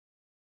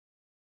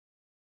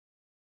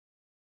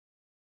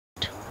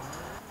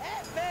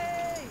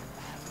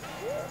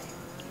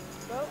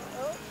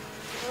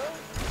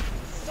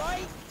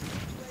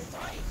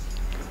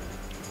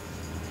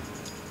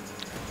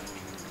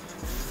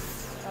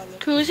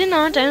cruising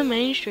on down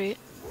Main Street.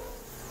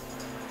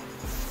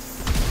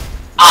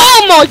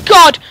 Oh my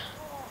god!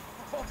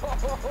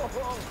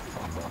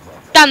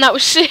 Damn, that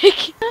was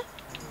sick.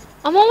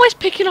 I'm always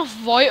picking off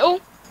Vital.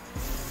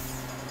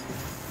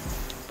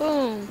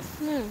 Boom.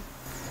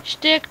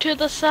 Stick to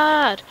the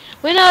side.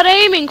 We're not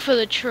aiming for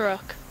the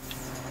truck.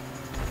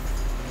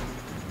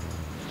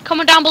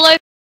 Comment down below.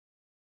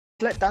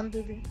 Let Dan do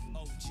it.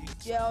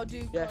 Yeah, I'll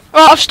do. Yeah.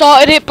 Right, I've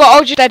started it, but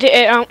I'll just edit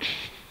it out.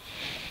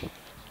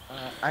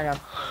 Hang on.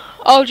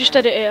 I'll just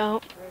edit it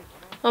out.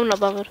 I'm not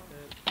bothered.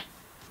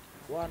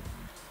 1.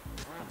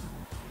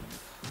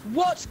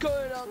 What's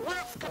going on?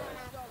 What's going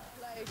on?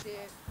 Players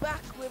here,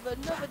 back with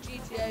another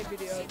GTA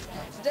video.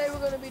 Today we're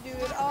going to be doing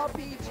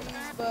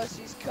RPGs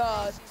versus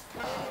cars.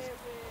 Here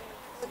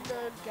with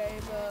Unknown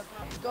Gamer.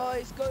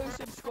 Guys, go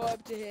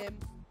subscribe to him.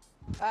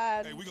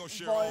 And hey, we gonna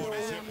share all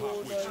this hip hop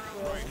with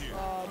you right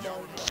here.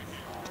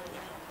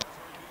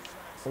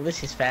 Well,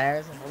 this is fair,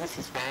 isn't it? This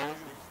is fair.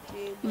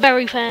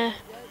 Very fair.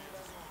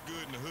 Good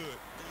in the hood.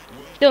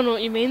 Don't know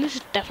what you mean. This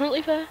is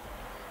definitely fair.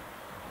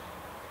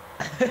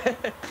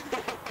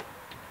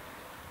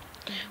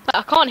 But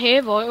I can't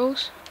hear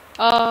Vitals.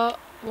 Why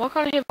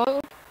can't I hear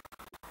Vital?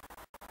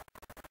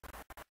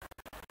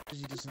 Because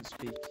he doesn't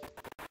speak.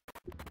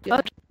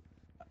 I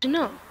don't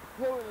know.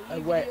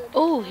 Wait.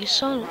 Oh, he's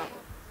silent.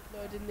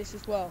 Loading this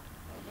as well.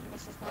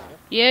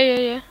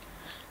 Yeah.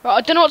 Right,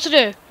 I don't know what to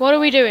do. What are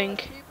we doing?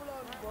 People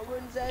on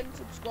Warren's end,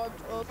 subscribe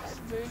to us.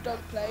 Moondog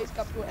Plays,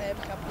 capital M,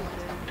 capital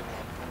M.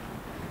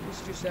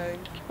 Just saying.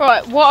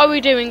 Right, what are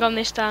we doing on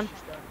this, Dan?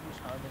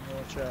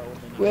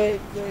 We're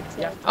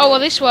Oh, well,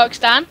 this works,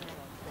 Dan.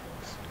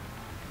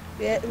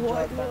 yeah,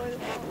 what?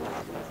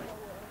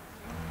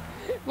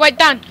 Wait,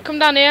 Dan, come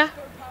down here.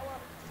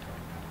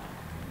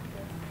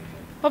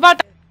 What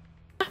about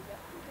that?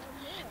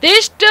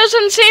 This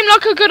doesn't seem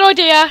like a good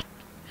idea.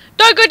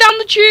 Don't go down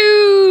the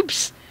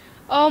tubes.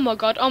 Oh my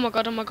god, oh my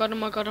god, oh my god, oh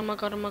my god, oh my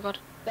god, oh my god.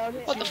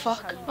 What the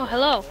fuck? Oh,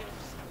 hello.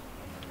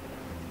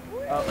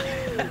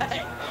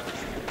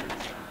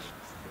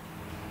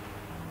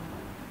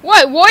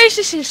 Wait, why is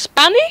this in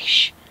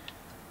Spanish?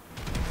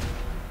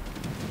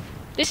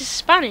 This is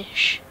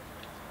Spanish.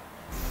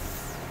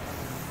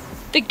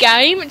 The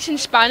game, it's in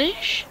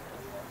Spanish.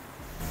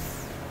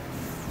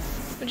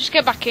 We'll just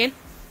get back in.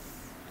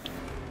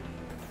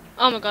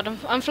 Oh my god,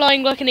 I'm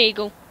flying like an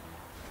eagle.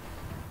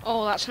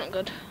 Oh, that's not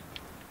good.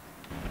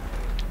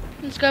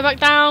 Let's go back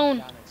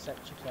down.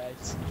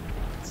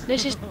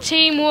 This is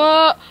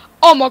teamwork.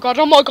 Oh my god,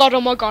 oh my god,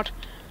 oh my god.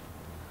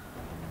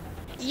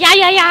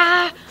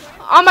 Yeah.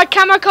 I'm a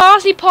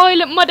kamikaze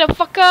pilot,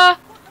 motherfucker.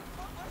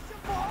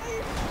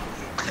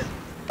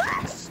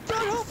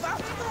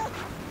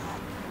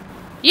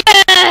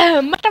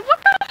 Yeah,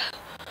 motherfucker.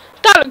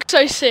 That looks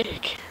so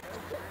sick.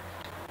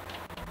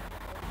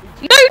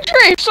 No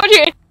drifts on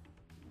you.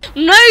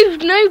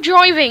 No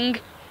driving.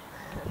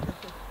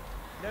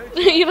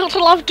 You're not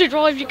allowed to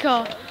drive your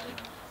car.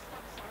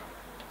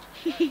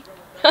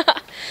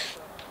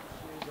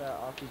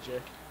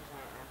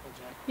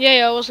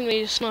 Yeah, I wasn't gonna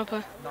use a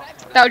sniper.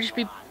 That would just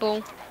be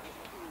bull.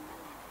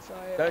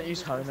 Don't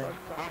use homing.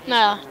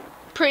 Nah,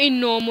 pretty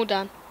normal,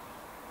 Dan.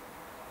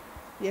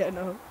 Yeah,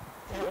 no.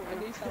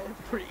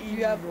 Pretty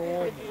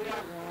normal. Guys,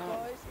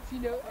 if you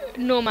know,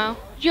 Normal.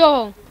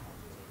 Yo,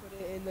 put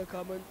it in the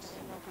comments.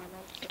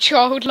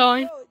 child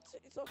line. Oh,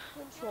 it's a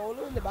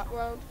controller in the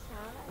background.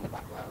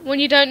 When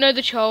you don't know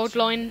the child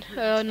line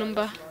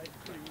number.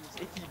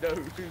 If you know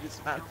who this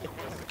man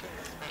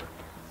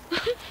is.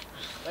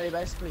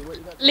 Basically, what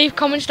you got? Leave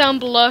comments down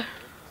below.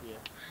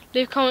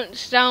 Leave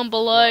comments down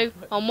below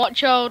on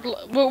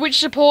which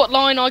support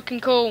line I can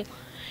call.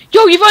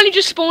 Yo, you've only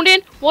just spawned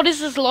in. What is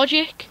this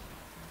logic?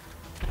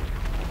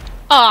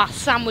 Ah,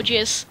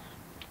 sandwiches.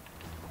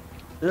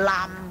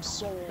 Lamb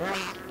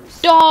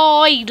sauce.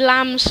 Die,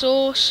 lamb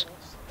sauce.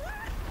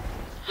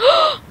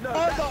 No,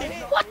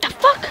 What the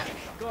fuck?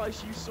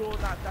 guys, you saw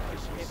that.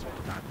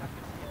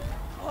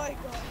 Oh my god,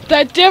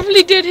 That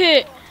definitely did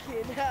hit.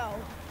 fucking hell.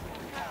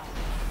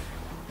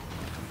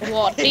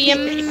 What do you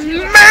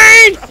mean?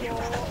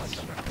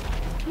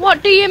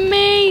 What do you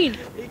mean?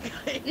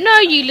 No,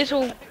 you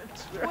little.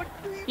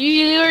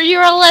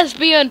 You're a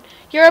lesbian.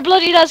 You're a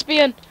bloody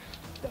lesbian.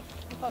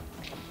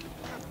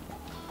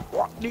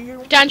 What do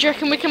you? Dan, do you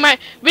reckon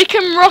we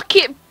can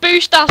rocket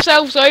boost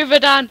ourselves over,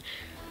 Dan?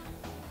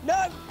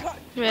 No, cut.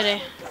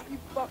 Ready? You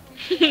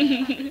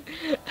fucking.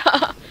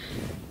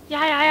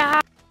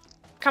 Yeah.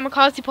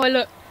 Kamikaze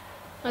pilot.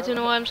 I don't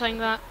know why I'm saying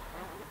that.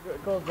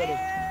 Go on, buddy.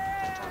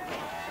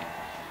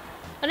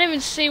 I don't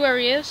even see where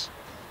he is.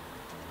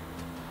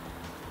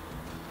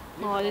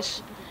 Oh,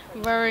 this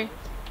very.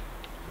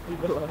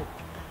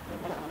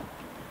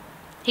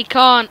 He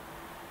can't.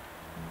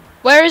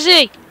 Where is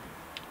he?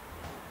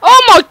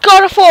 Oh my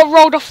god, I thought I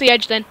rolled off the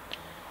edge then.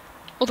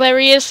 Oh, there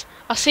he is.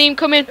 I see him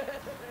coming.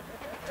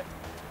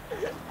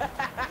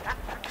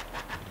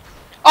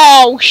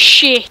 Oh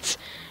shit.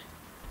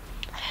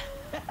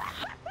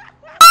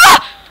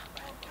 Ah!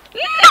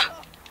 No!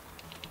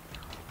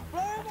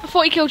 I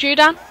thought he killed you,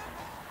 Dan.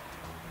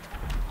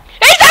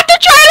 He's at the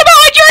trailer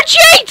a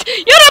cheat!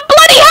 You're a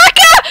bloody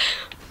hacker!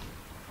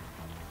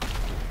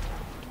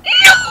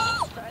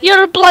 No!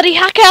 You're a bloody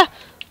hacker!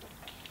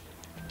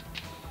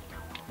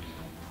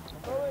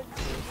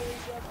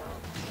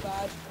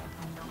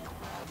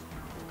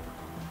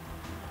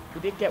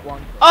 We did get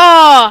one.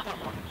 Oh!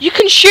 You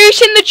can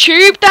shoot in the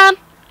tube, Dan!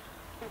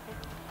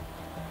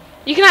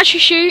 You can actually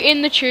shoot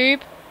in the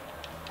tube.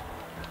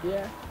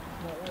 Yeah.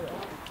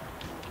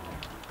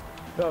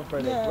 Go on,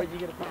 Freddy. Yeah. What are you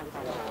gonna pick this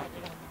one?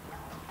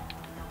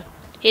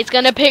 He's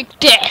gonna pick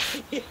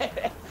death. Yes.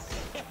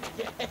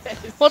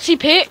 Yes. What's he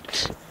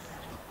picked?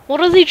 What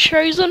has he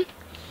chosen?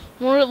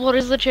 What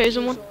is the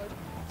chosen one?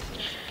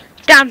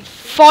 Dan,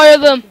 fire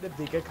them! The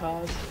bigger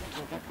cars.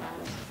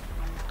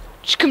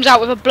 Just comes out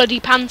with a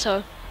bloody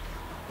panto.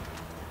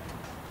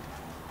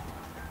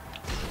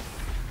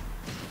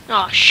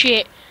 Oh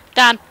shit,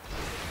 Dan.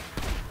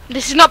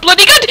 This is not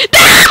bloody good!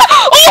 Dan!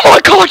 Oh my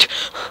god!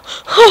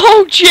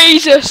 Oh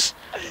Jesus!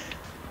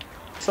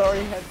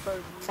 Sorry,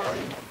 headphones. Sorry.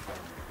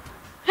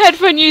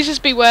 Headphone users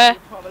beware.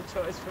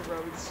 Apologise for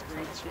Rowan's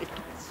screeching.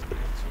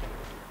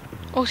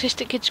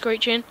 Autistic kid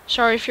screeching.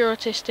 Sorry if you're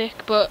autistic,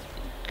 but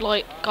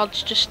like God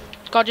just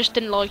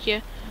didn't like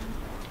you.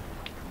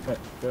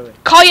 Really?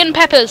 Cayenne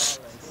peppers.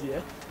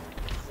 Yeah.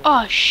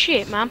 Oh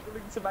shit, man.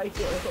 To make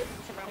it up.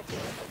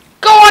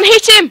 Go on,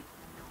 hit him!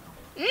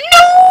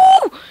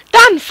 No!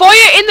 Dan,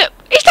 fire in the.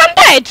 Is Dan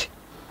dead?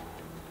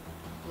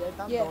 Yeah,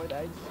 Dan Yeah.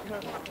 died,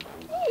 eh?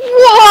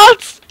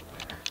 What?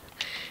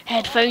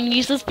 Headphone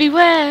users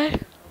beware.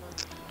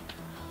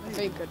 I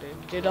think I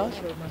did. Did I?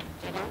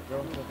 You're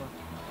on cover.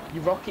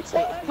 You rockets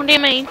hit, What do you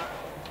mean?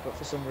 but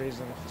for some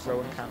reason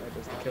Rowan counted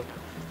as the kill.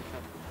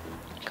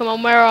 Come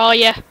on, where are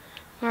you?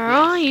 Where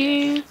are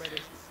you?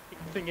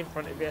 Thing in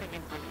front of you.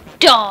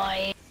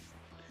 Die.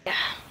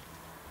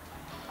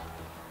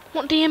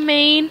 What do you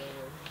mean?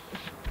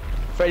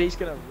 Freddy's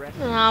gonna wreck.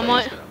 Am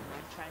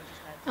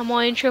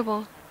I in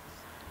trouble?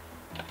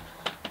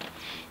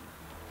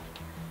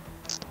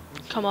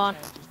 Come on.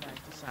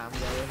 Sam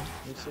Rowan.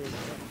 You see?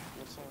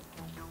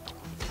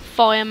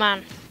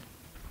 Fireman.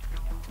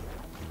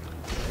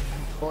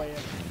 Boy,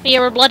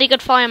 You're a bloody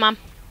good fireman.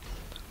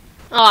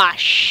 Ah,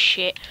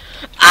 shit.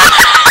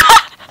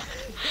 Ah!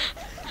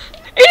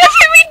 He just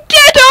hit me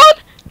dead on!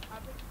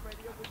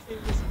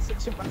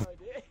 such a bad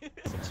idea.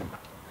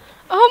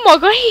 Oh my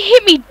god, he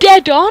hit me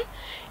dead on!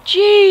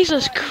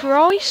 Jesus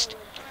Christ.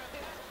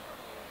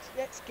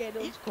 Let's get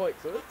him. He's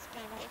quite good.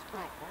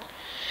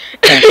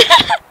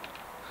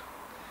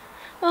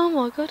 Oh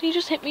my god, he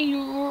just hit me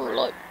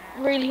like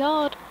really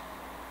hard.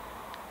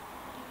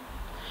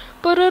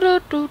 Dan,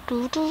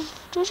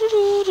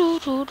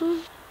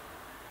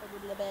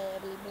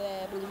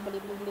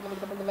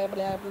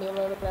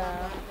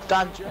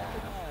 do you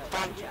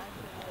reckon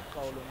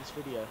goal in this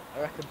video?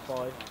 I reckon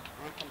 5.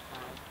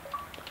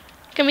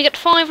 Can we get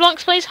 5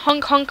 likes, please?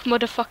 Honk honk,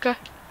 motherfucker.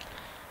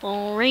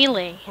 Oh,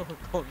 really?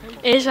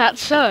 Is that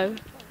so?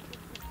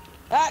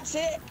 That's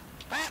it.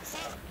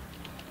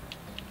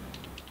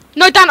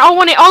 No, Dan, I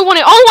want it,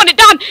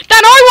 Dan!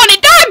 Dan, I want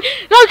it, Dan!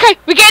 Okay,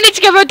 we're getting it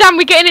together, Dan,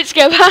 we're getting it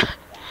together.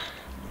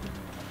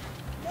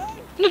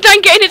 No,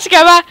 Dan, getting it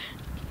together.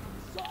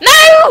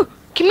 No!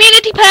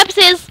 Community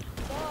purposes.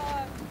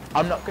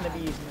 I'm not gonna be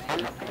using it.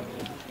 I'm not gonna be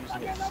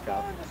using it to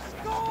scout.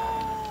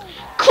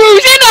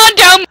 Cruising on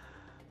down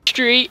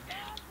street.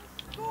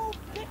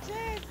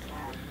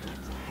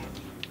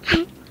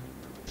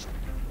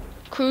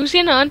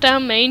 Cruising on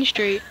down Main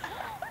Street.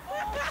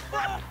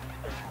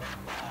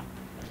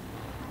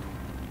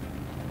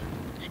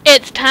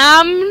 It's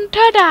time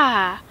to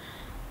die.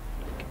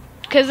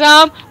 'Cause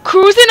I'm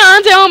cruising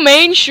on down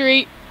Main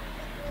Street.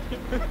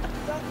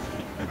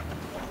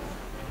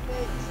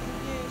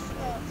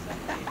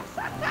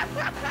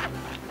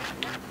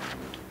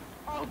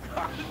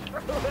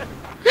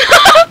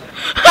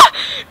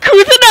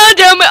 Cruising on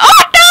down Main.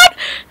 Oh, Dad!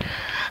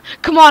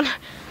 Come on.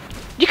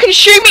 You can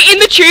shoot me in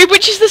the tube,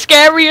 which is the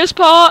scariest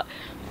part.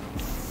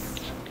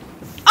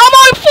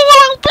 I might fall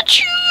out the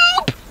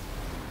tube!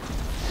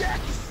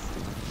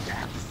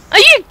 Are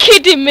you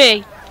kidding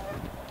me?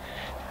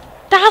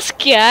 That's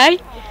gay.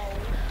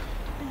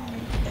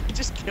 You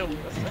just killed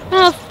myself.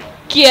 That's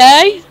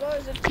gay.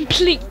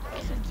 Complete.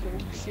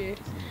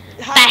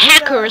 The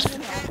hackers.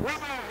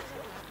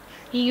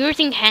 You're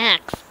using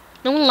hacks.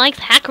 No one likes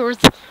hackers.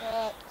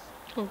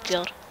 Oh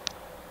god.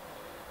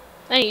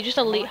 Hey, you just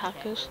elite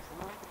hackers.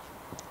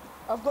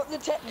 I've got the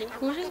technique.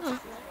 Who's in there?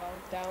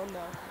 Down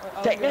now.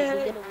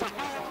 Technique.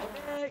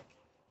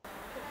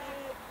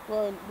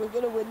 We're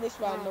gonna win this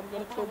round. I'm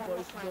gonna kill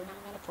both of them.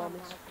 I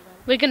promise.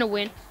 We're gonna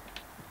win.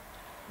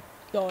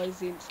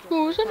 Dies instant.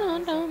 Cruising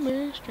on down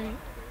Main Street.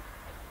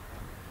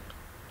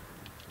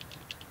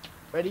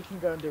 Freddy can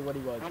go and do what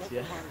he wants,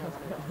 yeah.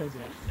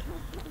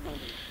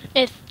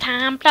 It's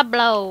time to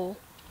blow.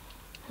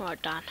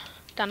 Right, Dan.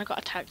 Dan, I got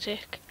a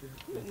tactic.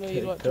 No,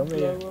 you like to Come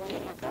here. blow up.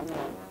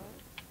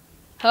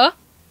 Huh?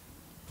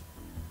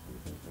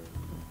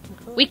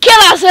 We kill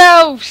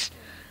ourselves!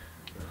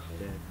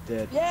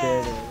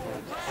 Yeah.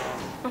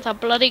 That's a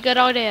bloody good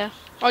idea.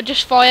 Oh,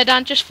 just fire,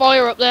 Dan. Just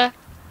fire up there.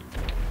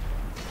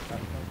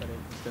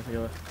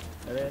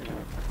 Ready?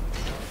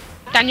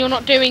 Dan, you're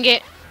not doing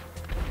it.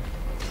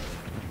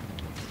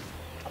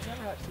 I've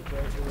never actually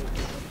broke the week.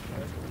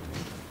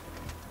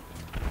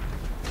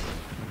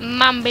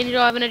 Man been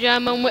driving a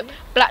German whip,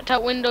 blacked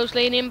out windows,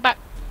 leaning back.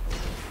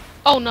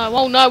 Oh no,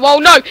 oh no, oh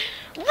no!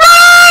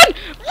 Run!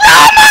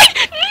 Run,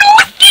 mate! No,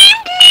 save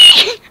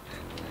me!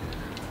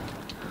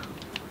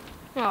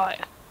 Right.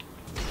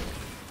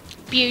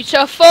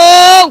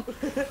 Beautiful!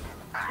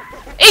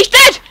 He's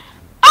dead!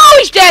 Oh,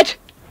 he's dead!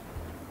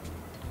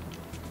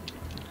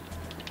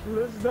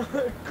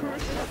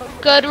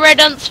 Good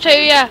riddance to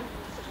ya.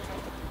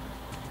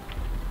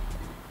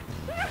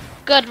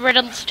 Good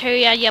riddance to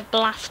ya, you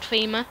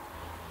blasphemer.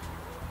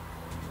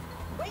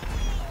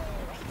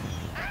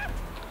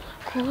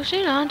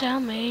 Cruising on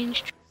down Main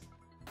Street.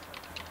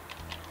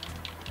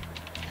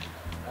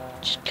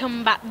 Just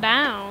come back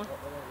down.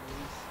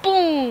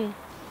 Boom!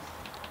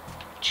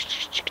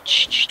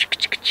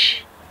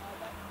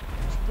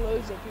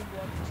 Blows up in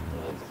one.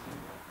 Explodes.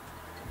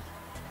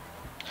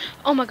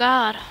 Oh my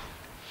god.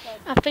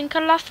 I think I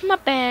lost my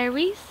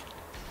berries.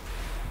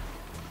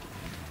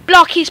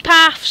 Block his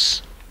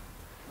paths.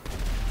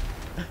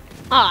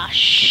 Ah,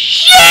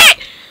 shit!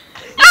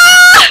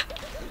 Ah!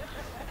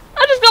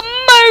 I just got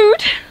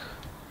mowed.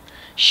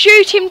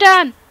 Shoot him,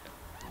 Dan.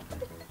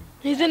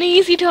 He's an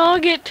easy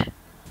target.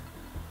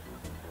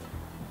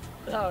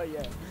 Oh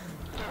yeah.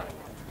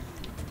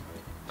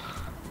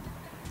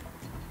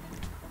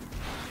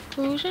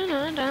 Cruising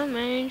on down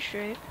Main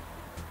Street.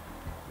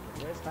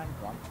 Where's Dan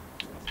gone?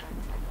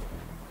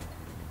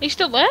 He's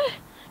still there,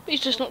 but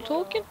he's just not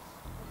talking.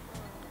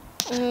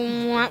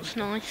 Oh, that's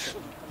nice.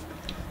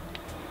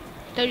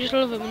 Don't just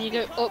love it when you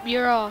go up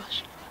your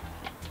arse.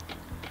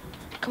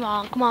 Come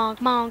on, come on,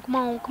 come on, come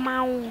on, come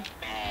on.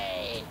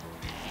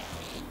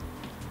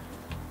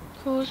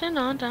 Cruising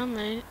on down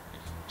Main.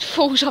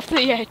 Falls off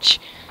the edge.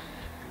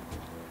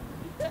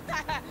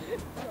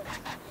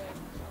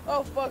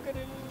 Oh fuck! I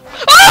didn't.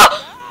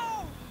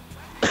 Oh!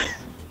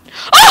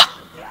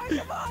 Oh!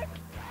 Come on!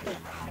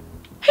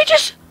 He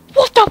just.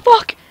 What the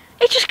fuck?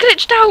 He just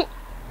glitched out.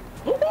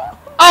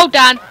 Oh,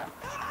 Dan.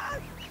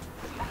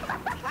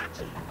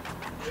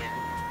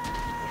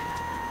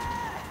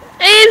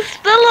 He's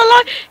still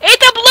alive.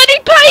 It's a bloody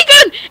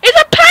pagan! It's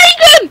a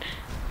pagan!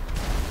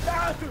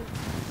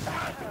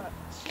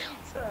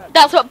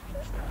 That's what.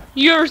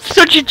 You're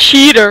such a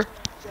cheater.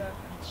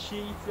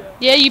 Cheater.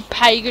 Yeah, you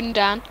pagan,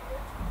 Dan.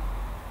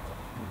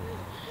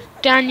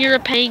 Dan, you're a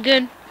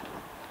pagan.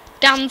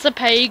 Dan's a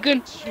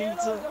pagan.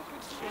 Cheater.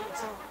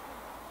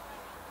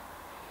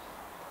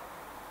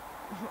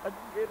 I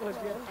didn't realise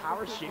we had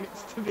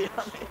parachutes, to be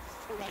honest.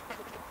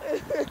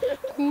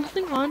 Cool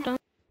thing on Dan.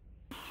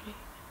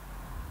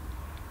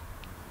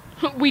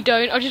 We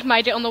don't. I just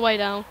made it on the way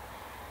down.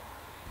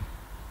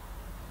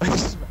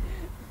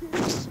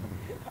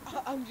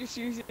 I'm just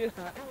using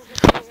that.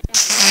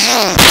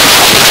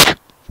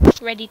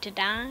 Ready to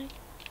die?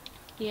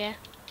 Yeah.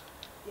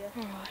 Yeah.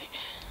 Alright.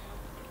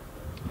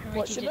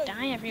 What's Ready your to name?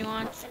 die,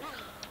 everyone.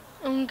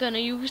 I'm gonna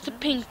use the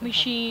pink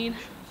machine.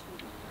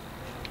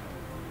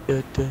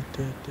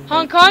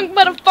 Hong Kong,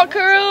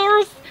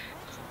 motherfuckers!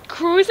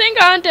 Cruising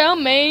on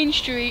down Main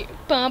Street.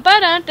 Bum ba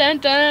dun dun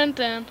dun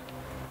dun.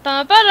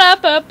 Bum ba da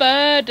ba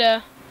ba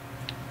da.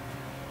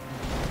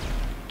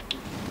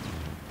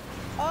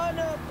 Oh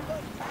no!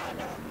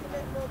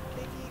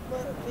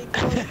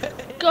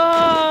 Biggie,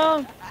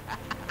 Go!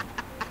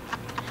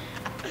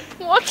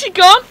 What's he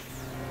gone?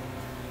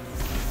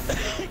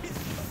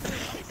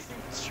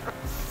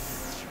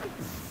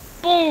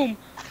 Boom!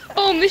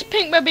 Boom! This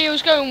pink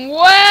mobile's going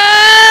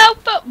well,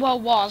 but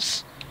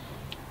was.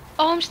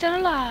 Oh, I'm still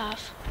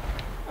alive.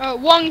 Alright,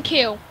 1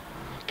 kill.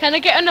 Can I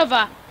get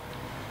another?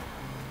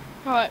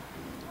 Alright,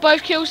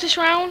 both kills this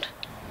round.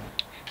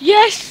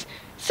 Yes!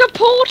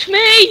 Support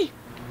me!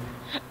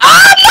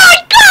 Oh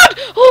my god!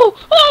 Oh!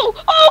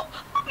 Oh! Oh!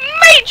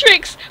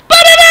 Matrix!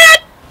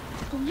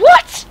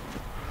 What?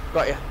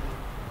 Got ya.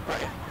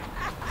 Got ya.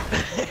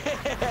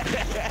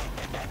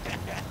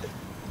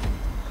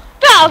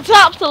 That's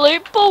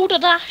absolute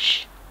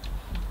balderdash.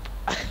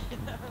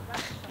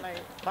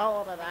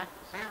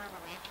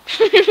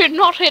 It did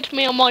not hit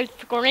me on my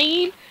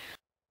screen.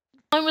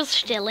 I was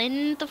still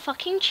in the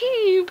fucking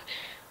tube.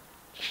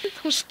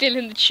 I'm still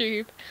in the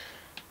tube.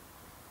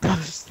 I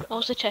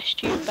was a test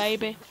tube,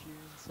 baby.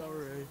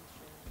 Sorry.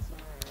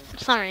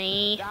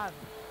 Sorry. Dan.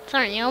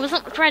 Sorry, I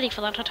wasn't ready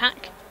for that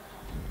attack.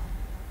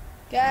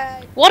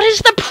 Okay. What is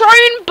the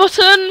prone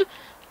button?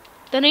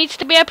 There needs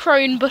to be a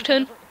prone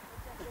button.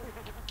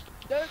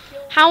 Don't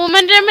kill. How am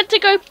I meant to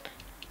go?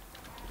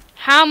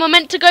 How am I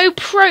meant to go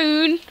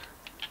prone?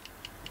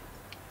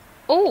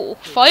 Oh,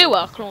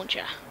 firework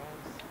launcher.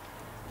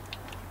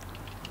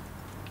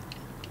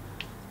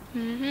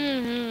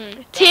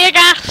 Tear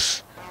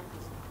gas.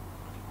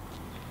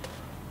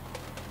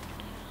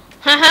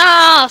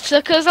 Haha,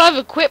 suckers! I've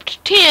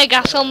equipped tear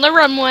gas on the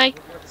runway.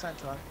 We're at the same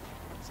time.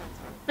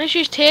 Let's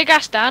use tear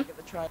gas, Dan. Get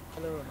the trailer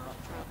or not?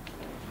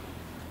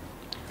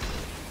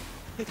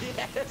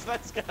 Yes,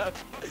 let's go.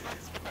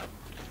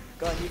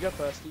 Go on, you go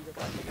first. You go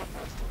first.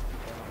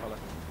 Follow.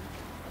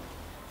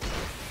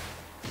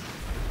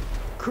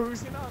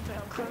 Cruising on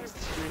down Cruise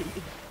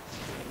Street.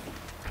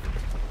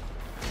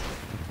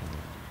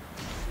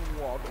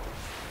 Swag.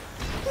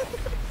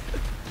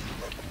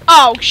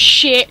 Oh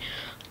shit!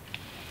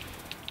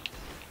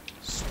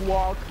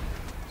 Swag.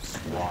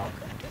 Swag.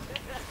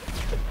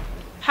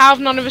 How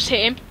have none of us hit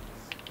him?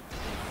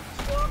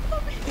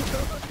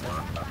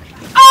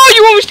 Oh,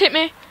 you almost hit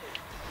me!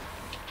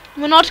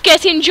 We're not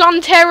getting John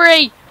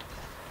Terry!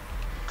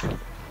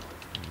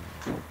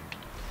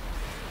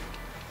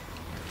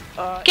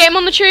 Get him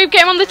on the tube,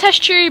 get him on the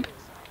test tube!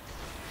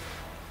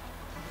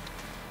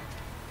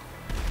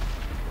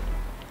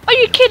 Are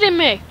you kidding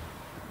me?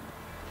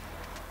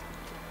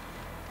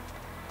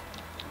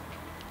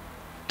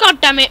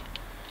 God damn it!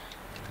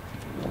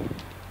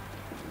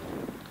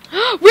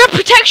 We have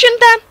protection,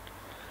 Dan!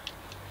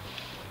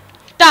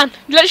 Dan,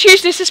 let's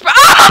use this as...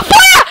 Ah, I'm on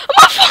fire!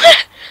 I'm on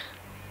fire!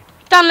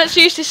 Dan, let's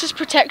use this as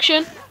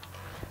protection.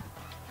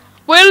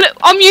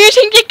 I'm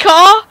using your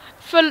car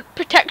for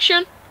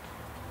protection.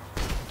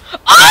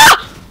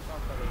 Ah!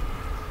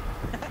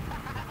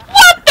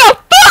 What the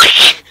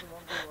fuck?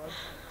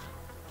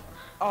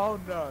 Oh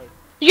no.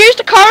 Use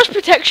the car as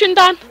protection,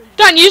 Dan.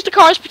 Dan, use the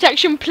car as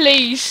protection,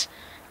 please.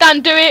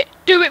 Dan, do it.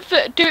 Do it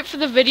for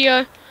the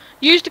video.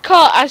 Use the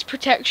car as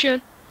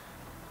protection.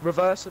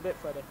 Reverse a bit,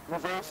 Freddy.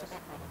 Reverse.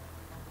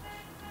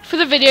 For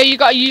the video, you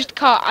gotta use the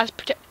car as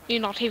protection.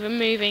 You're not even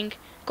moving.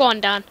 Go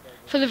on, Dan.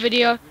 For the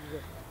video.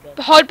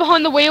 Hide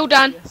behind the wheel,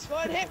 Dan.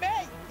 Someone hit me!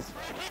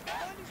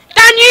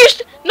 Dan,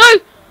 no!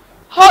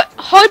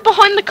 Hide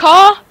behind the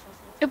car.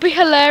 It'll be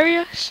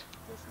hilarious.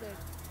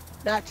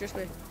 Nah, trust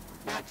me.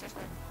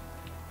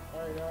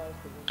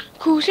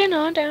 Cruising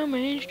on down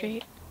Main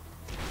Street.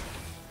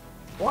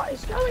 What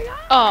is going on?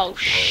 Oh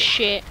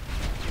shit!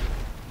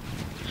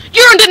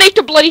 You're underneath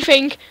the bloody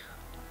thing.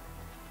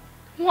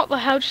 What the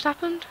hell just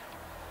happened?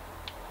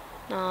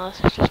 Nah,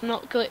 this is just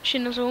not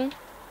glitching at all.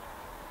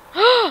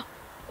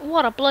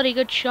 What a bloody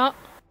good shot.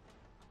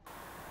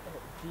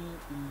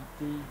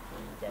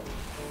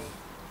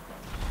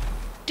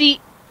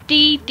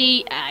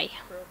 D-D-A.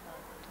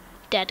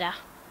 Deader.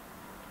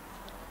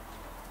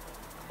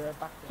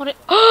 What it?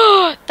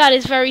 Oh, that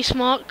is very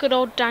smart. Good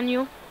old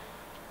Daniel.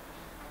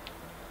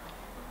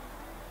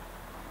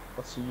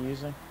 What's he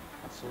using?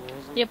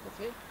 Yep.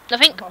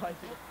 Nothing.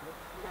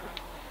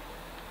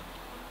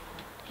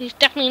 He's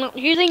definitely not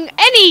using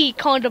any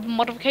kind of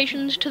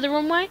modifications to the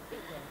runway.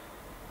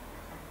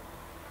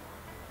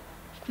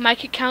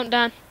 Make it count,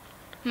 Dan.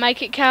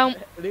 Make it count.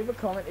 Leave a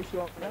comment if you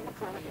want more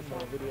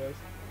videos.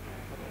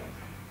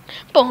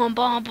 Boom,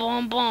 boom,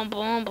 boom, boom,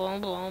 boom,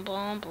 boom, boom, boom,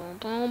 boom, boom,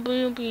 boom, boom,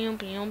 boom,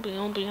 boom, boom,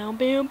 boom,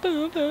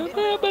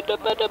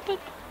 boom, boom.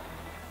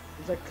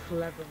 He's a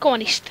clever. Go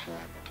on, he's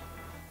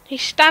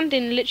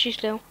standing literally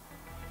still.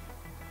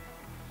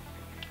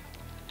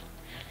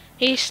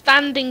 He's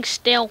standing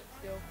still.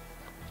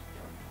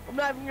 I'm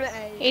not even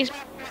gonna aim.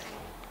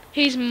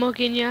 He's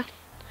mugging you.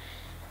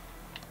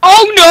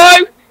 Oh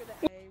no!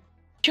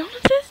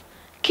 Jonathan,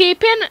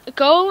 keeping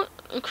go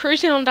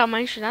cruising on down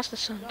Main Street. That's the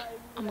sun.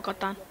 Oh my god,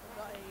 Dan.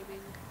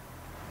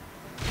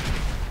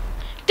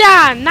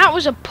 Dan, that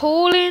was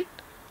appalling.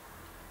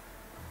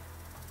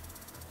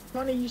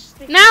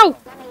 Now.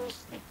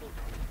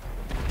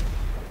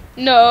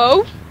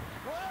 No.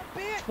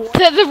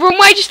 The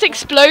runway just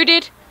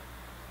exploded.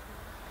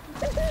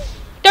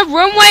 The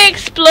runway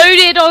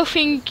exploded, I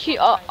think.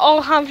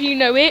 I'll have you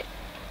know it.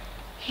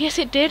 Yes,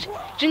 it did.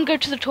 Didn't go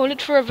to the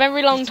toilet for a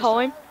very long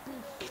time.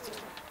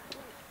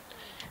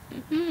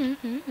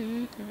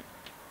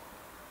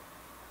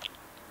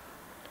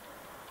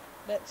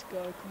 Let's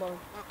go, come on.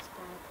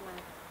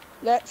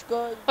 Let's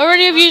go. Are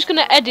any of you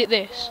gonna edit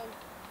this?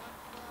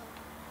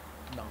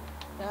 No.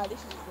 Nah, this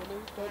is funny.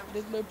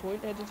 There's no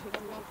point editing.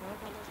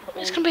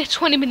 It's gonna be a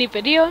 20-minute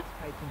video.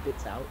 Taking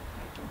bits out.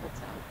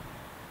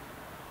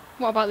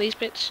 What about these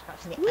bits?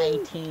 Actually,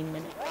 18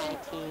 minutes.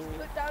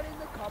 Put down in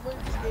the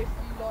comments if you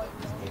like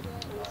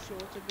longer or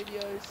shorter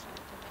videos.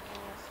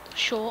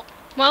 Short.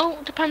 Well,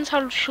 it depends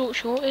how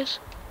short is.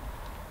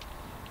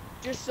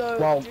 Just so,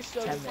 Well, 10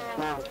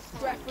 minutes.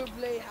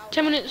 Preferably how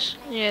 10 minutes?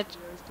 Yeah.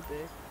 videos to be.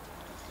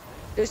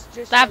 Just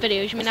That so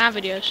videos, you mean our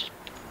videos?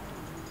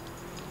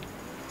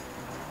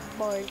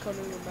 mine, Connor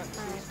and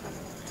Max's.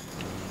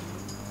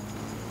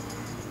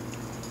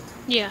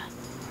 Yeah.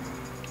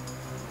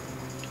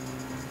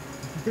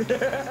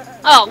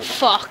 Oh,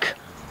 fuck.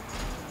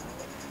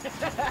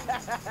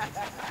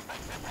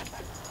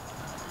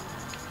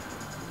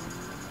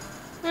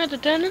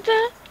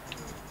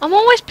 I'm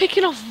always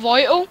picking off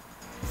Vital.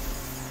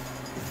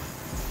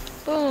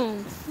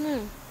 Boom.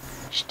 No.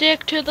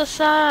 Stick to the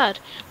side.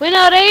 We're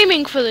not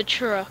aiming for the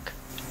truck.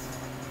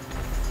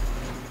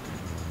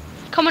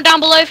 Comment down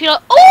below if you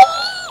like.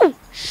 Oh!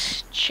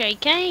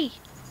 Shaky.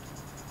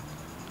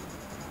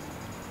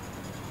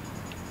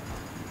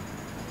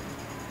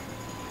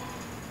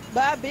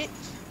 Bye, bitch.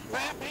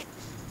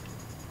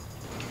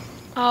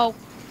 Oh,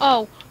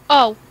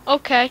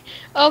 okay.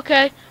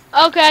 But.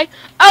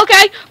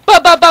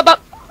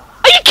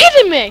 Are you kidding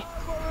kidding me? I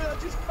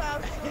just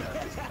found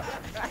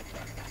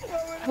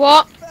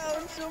What?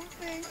 found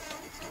something.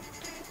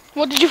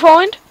 What did you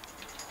find?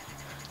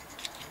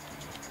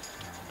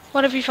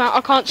 What have you found?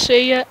 I can't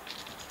see it.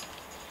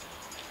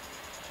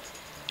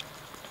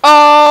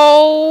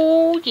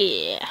 Oh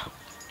yeah.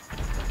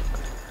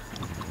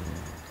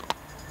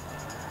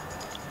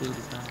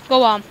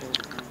 Go on.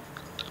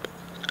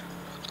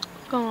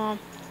 Go on.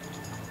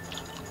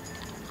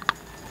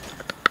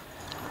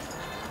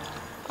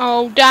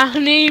 Oh,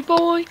 Danny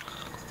boy.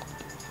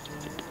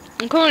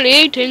 I'm currently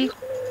eating.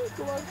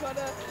 Come on, Connor.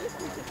 Let's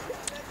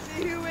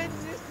see who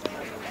wins this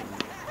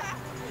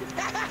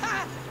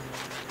time.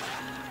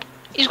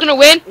 He's gonna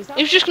win.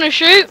 He's just gonna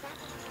shoot.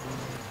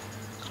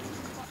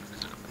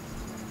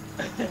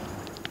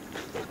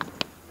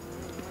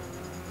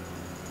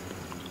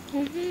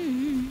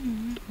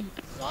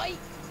 Right.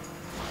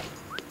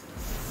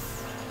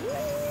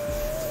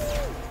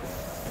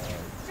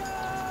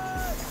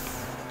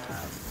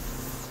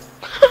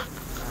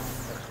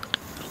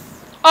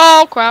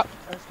 Oh crap.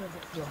 Let's go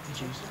get the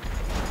RPGs.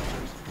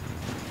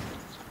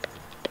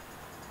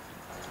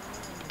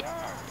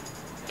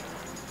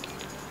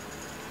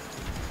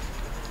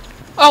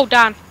 Oh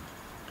Dan.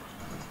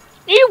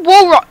 You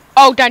wall rock.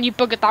 Oh Dan, you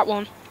buggered that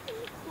one.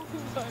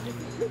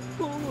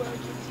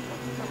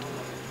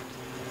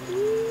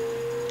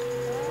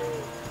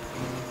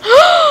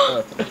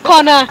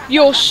 Connor,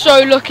 you're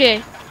so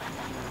lucky.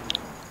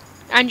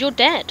 And you're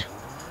dead.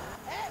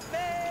 At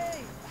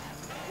me.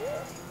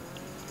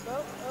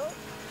 Oh.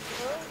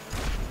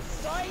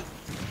 Sight.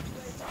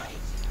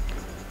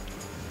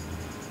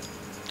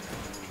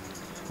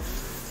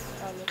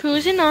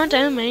 Cruising on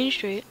down Main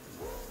Street.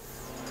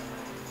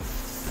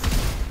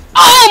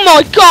 Oh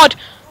my god!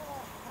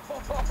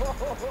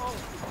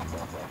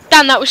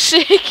 Dan, that was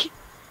sick.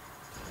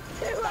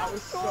 That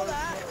was so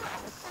that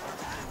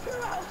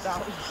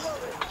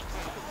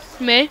was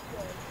Me?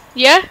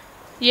 Yeah?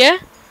 Yeah?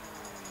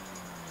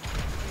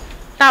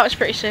 That was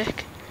pretty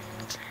sick.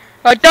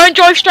 Right, don't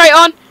drive straight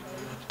on.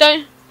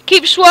 Don't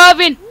keep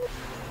swerving.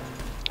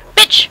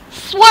 Bitch!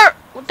 Swerve!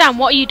 Dan,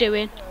 what are you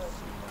doing?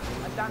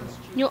 I danced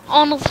you. You're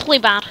honestly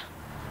bad.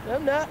 No,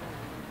 I'm not.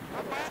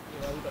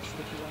 Yeah, you got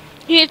sticky one.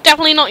 He's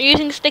definitely not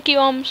using sticky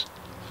bombs.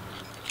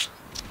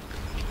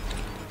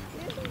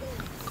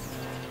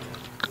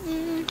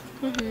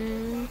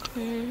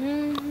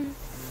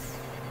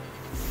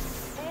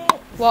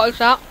 What is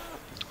that?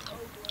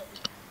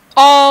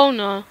 Oh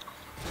no.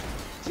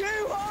 Too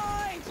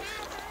high.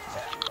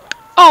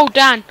 Oh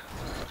Dan.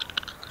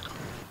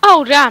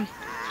 Oh damn.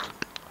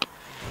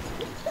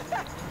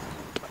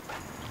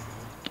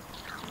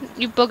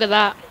 You bugger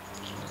that.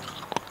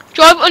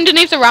 Drive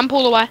underneath the ramp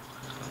all the way.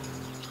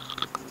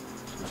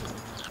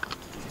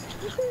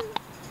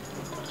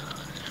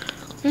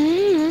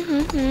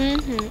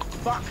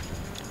 Fuck!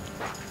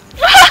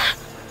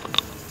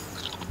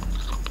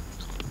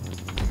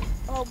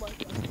 Oh my god.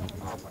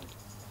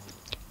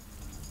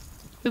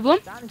 We won?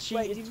 Dan cheated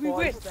Wait, did we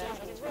win? twice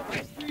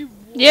then.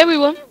 Yeah, we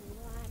won.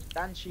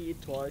 Dan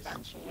cheated twice.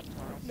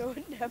 No,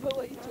 never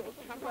what you talking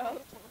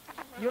about.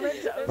 You're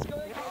meant to Let's go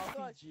again,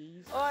 guys.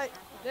 RPGs. Alright,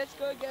 let's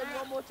go again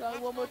one more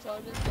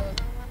time, let's go.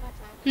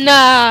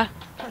 Nah.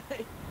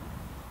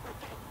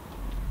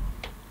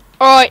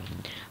 Alright.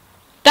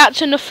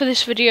 That's enough for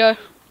this video.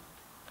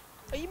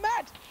 Are you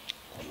mad?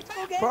 Let's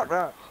go again. Fuck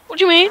that. What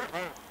do you mean?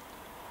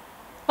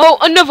 Oh,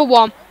 another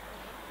one.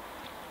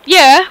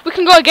 Yeah, we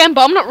can go again,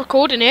 but I'm not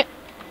recording it.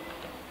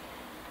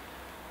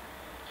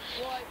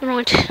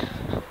 Right.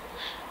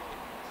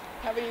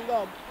 Have you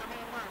gone?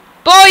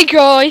 Bye,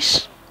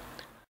 guys.